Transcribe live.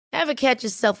Ever catch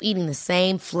yourself eating the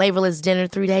same flavorless dinner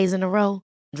 3 days in a row?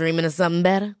 Dreaming of something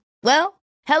better? Well,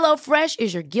 HelloFresh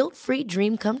is your guilt-free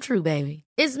dream come true, baby.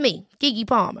 It's me, Keke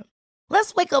Palmer.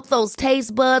 Let's wake up those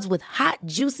taste buds with hot,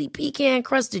 juicy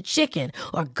pecan-crusted chicken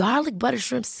or garlic butter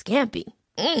shrimp scampi.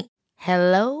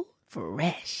 Hello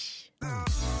Fresh.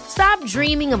 Stop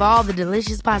dreaming of all the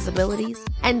delicious possibilities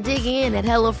and dig in at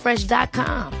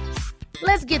HelloFresh.com.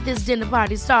 Let's get this dinner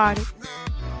party started.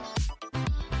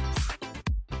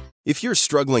 If you're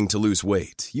struggling to lose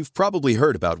weight, you've probably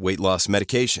heard about weight loss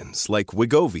medications like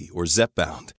Wegovy or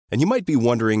Zepbound, and you might be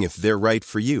wondering if they're right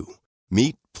for you.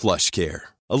 Meet PlushCare,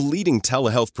 a leading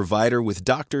telehealth provider with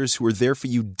doctors who are there for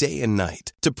you day and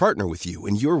night to partner with you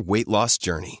in your weight loss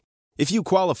journey. If you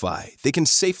qualify, they can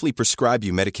safely prescribe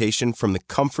you medication from the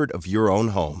comfort of your own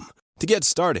home. To get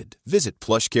started, visit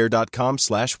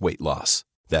plushcare.com/weightloss.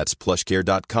 That's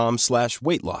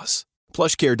plushcare.com/weightloss.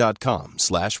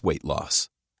 plushcare.com/weightloss.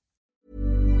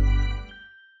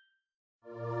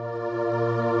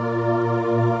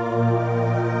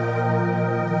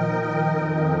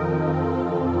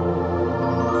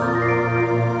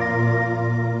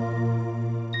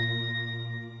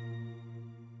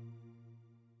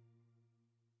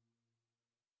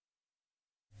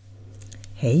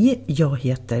 Hej, jag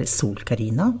heter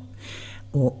Sol-Carina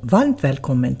och varmt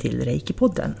välkommen till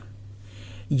Reiki-podden.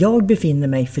 Jag befinner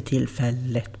mig för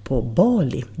tillfället på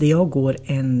Bali där jag går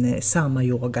en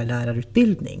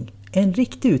Sama-yoga-lärarutbildning. En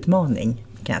riktig utmaning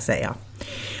kan jag säga.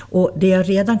 Och det jag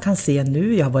redan kan se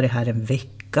nu, jag har varit här en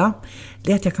vecka,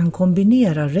 det är att jag kan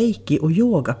kombinera Reiki och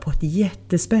yoga på ett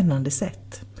jättespännande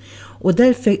sätt. Och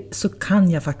därför så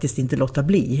kan jag faktiskt inte låta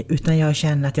bli, utan jag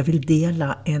känner att jag vill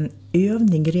dela en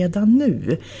övning redan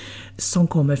nu som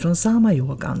kommer från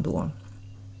Sama-yogan då.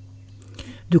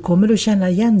 Du kommer att känna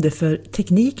igen det, för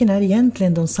tekniken är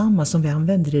egentligen de samma som vi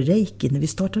använder i Reiki när vi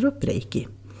startar upp Reiki.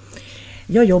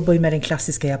 Jag jobbar ju med den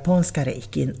klassiska japanska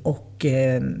Reikin och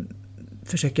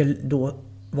försöker då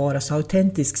vara så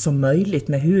autentisk som möjligt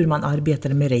med hur man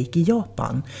arbetar med Reiki i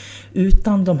Japan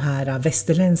utan de här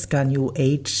västerländska New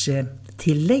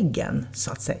Age-tilläggen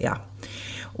så att säga.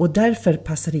 Och därför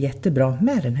passar det jättebra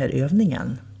med den här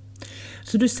övningen.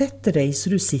 Så du sätter dig så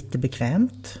du sitter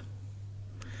bekvämt,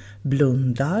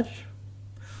 blundar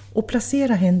och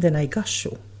placerar händerna i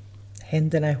gasho.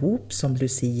 Händerna ihop som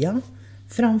Lucia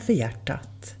framför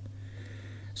hjärtat.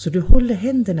 Så du håller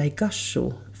händerna i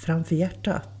gasho framför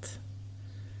hjärtat.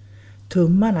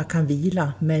 Tummarna kan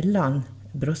vila mellan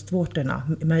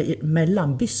bröstvårtorna,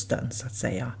 mellan bysten så att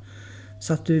säga.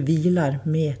 Så att du vilar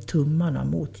med tummarna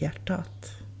mot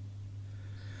hjärtat.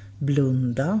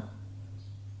 Blunda.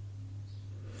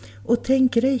 Och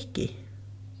tänk Reiki.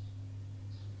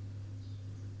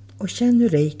 Och känn hur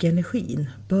Reiki-energin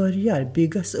börjar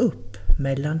byggas upp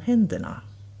mellan händerna.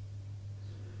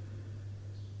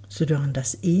 Så du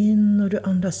andas in och du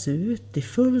andas ut i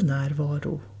full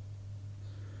närvaro.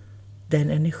 Den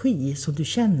energi som du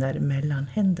känner mellan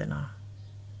händerna.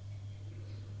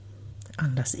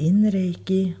 Andas in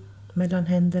Reiki mellan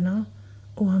händerna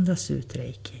och andas ut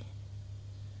Reiki.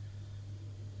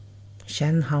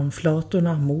 Känn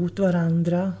handflatorna mot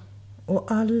varandra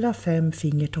och alla 5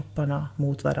 fingertopparna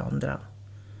mot varandra.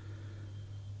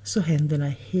 Så händerna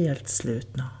är helt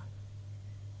slutna.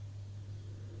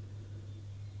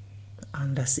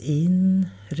 Andas in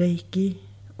Reiki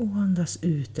och andas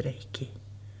ut Reiki.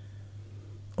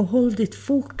 Och håll ditt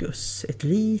fokus ett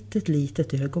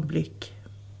litet ögonblick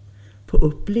på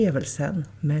upplevelsen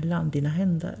mellan dina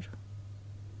händer.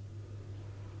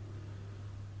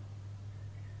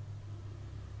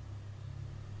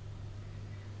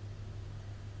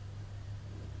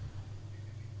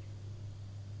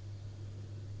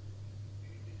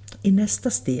 I nästa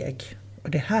steg, och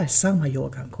det här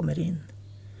Sama-yogan kommer in,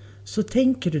 så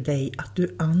tänker du dig att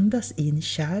du andas in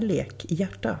kärlek i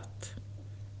hjärtat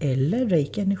eller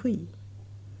Reiki-energi.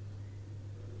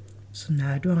 Så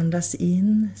när du andas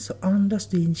in så andas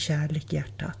du in kärlek i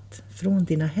hjärtat från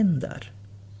dina händer.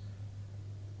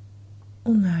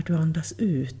 Och när du andas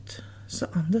ut så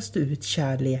andas du ut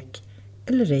kärlek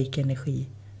eller Reiki-energi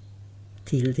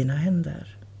till dina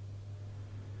händer.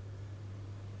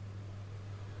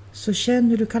 Så känn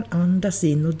hur du kan andas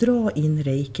in och dra in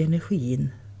Reiki-energin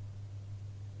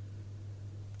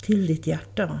till ditt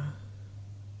hjärta.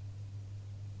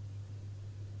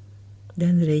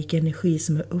 Den Reiki-energi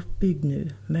som är uppbyggd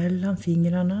nu mellan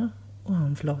fingrarna och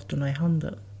handflatorna i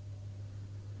handen.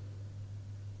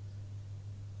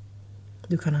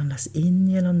 Du kan andas in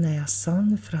genom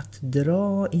näsan för att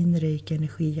dra in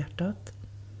Reiki-energi i hjärtat.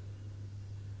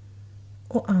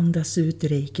 Och andas ut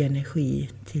Reiki-energi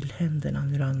till händerna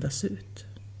när du andas ut.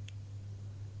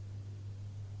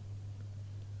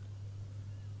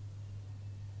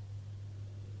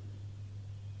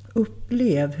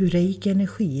 Upplev hur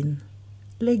reiki-energin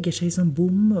lägger sig som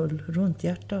bomull runt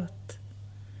hjärtat.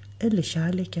 Eller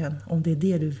kärleken, om det är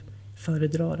det du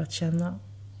föredrar att känna.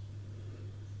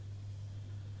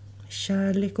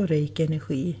 Kärlek och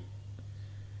reiki-energi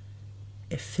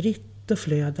är fritt och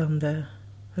flödande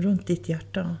runt ditt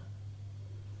hjärta.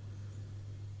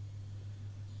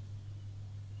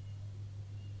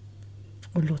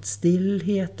 Och låt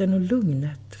stillheten och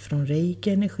lugnet från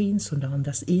reiki-energin som du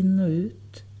andas in och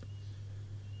ut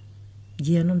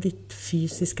genom ditt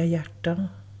fysiska hjärta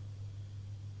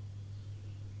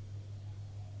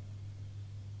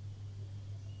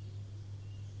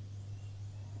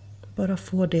bara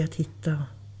få dig att hitta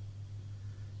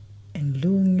en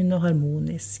lugn och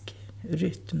harmonisk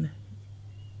rytm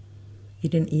i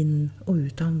din in- och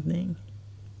utandning.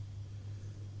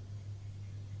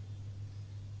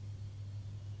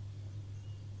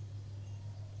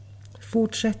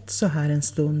 Fortsätt så här en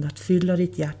stund att fylla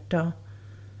ditt hjärta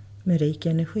med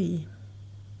reiki-energi.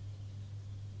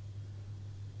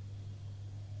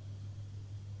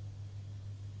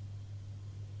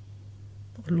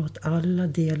 Och låt alla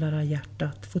delar av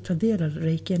hjärtat få ta del av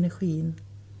reiki-energin.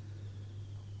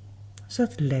 Så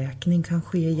att läkning kan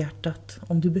ske i hjärtat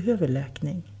om du behöver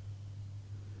läkning.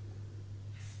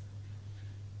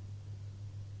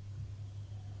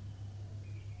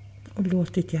 Och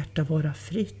låt ditt hjärta vara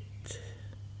fritt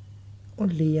och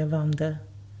levande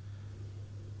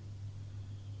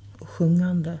och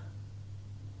sjungande.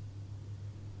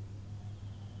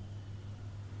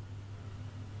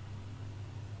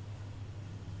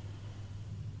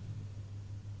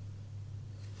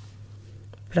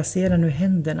 Placera nu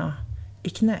händerna i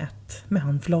knät med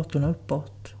handflatorna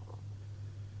uppåt.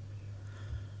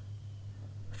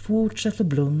 Fortsätt att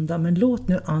blunda, men låt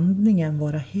nu andningen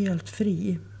vara helt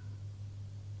fri.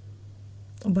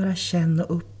 Och bara känn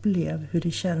och upplev hur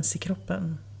det känns i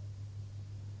kroppen.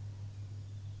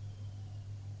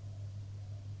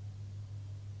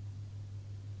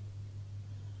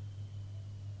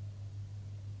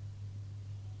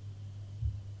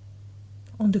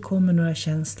 Om det kommer några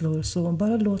känslor så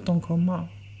bara låt dem komma.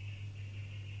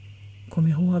 Kom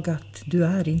ihåg att du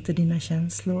är inte dina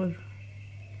känslor.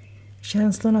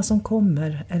 Känslorna som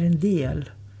kommer är en del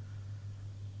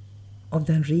av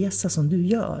den resa som du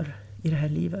gör i det här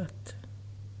livet.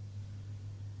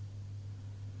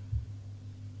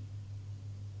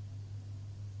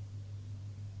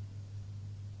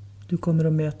 Du kommer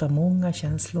att möta många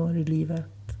känslor i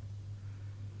livet.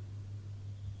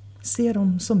 Se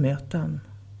dem som möten.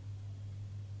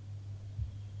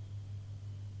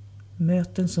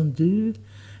 Möten som du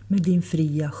med din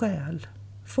fria själ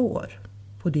får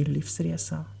på din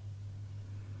livsresa.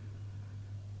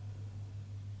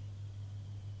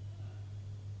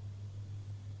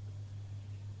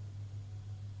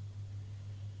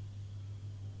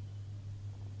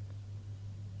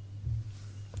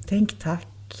 Tänk tack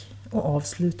och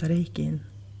avsluta reikin.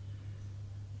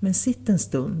 Men sitt en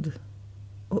stund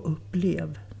och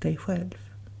upplev dig själv.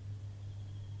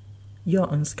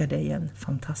 Jag önskar dig en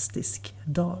fantastisk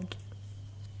dag.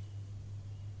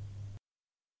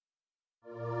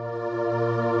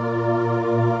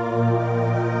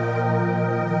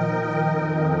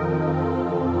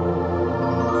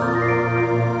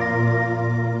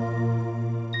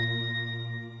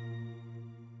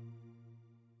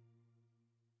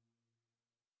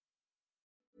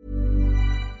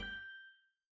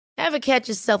 Ever catch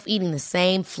yourself eating the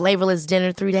same flavorless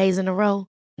dinner 3 days in a row?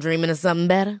 Dreaming of something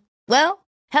better? Well,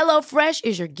 HelloFresh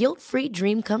is your guilt-free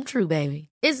dream come true, baby.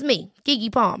 It's me,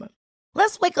 Keke Palmer.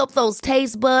 Let's wake up those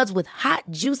taste buds with hot,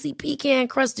 juicy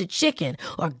pecan-crusted chicken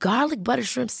or garlic butter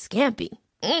shrimp scampi.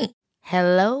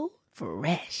 Hello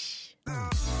Fresh.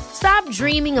 Stop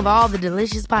dreaming of all the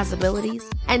delicious possibilities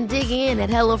and dig in at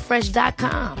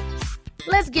HelloFresh.com.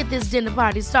 Let's get this dinner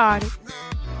party started.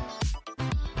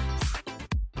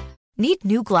 Need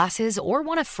new glasses or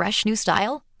want a fresh new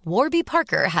style? Warby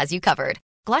Parker has you covered.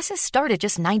 Glasses start at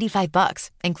just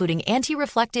 $95, including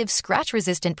anti-reflective,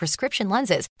 scratch-resistant prescription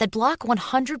lenses that block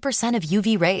 100% of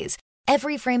UV rays.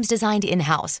 Every frame's designed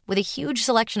in-house with a huge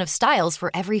selection of styles for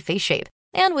every face shape.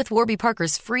 And with Warby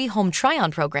Parker's free home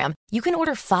try-on program, you can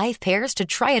order 5 pairs to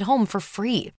try at home for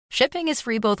free. Shipping is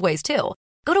free both ways, too.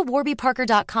 Go to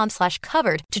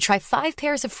warbyparker.com/covered to try 5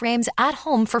 pairs of frames at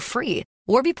home for free.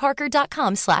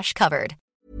 warbyparker.com/covered.